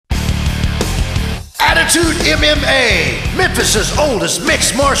Attitude MMA, Memphis' oldest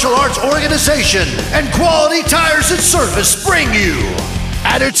mixed martial arts organization, and Quality Tires and Service bring you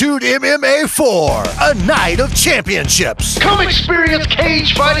Attitude MMA 4, a night of championships. Come experience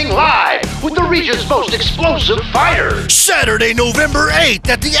cage fighting live with the region's most explosive fighters. Saturday, November 8th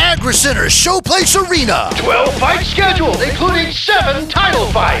at the Agricenter Showplace Arena. 12 fights scheduled, including 7 title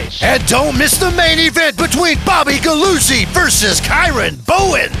fights. And don't miss the main event between Bobby Galuzzi versus Kyron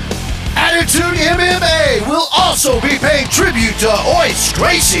Bowen. Attitude MMA will also be paying tribute to Royce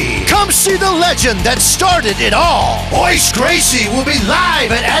Gracie. Come see the legend that started it all. Royce Gracie will be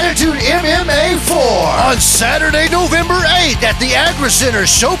live at Attitude MMA 4 on Saturday, November 8th at the Agricenter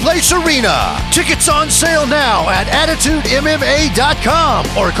Showplace Arena. Tickets on sale now at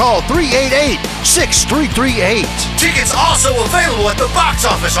AttitudeMMA.com or call 388-6338. Tickets also available at the box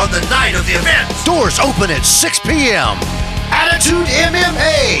office on the night of the event. Doors open at 6 p.m. Attitude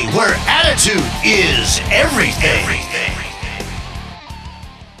MMA, where attitude is everything.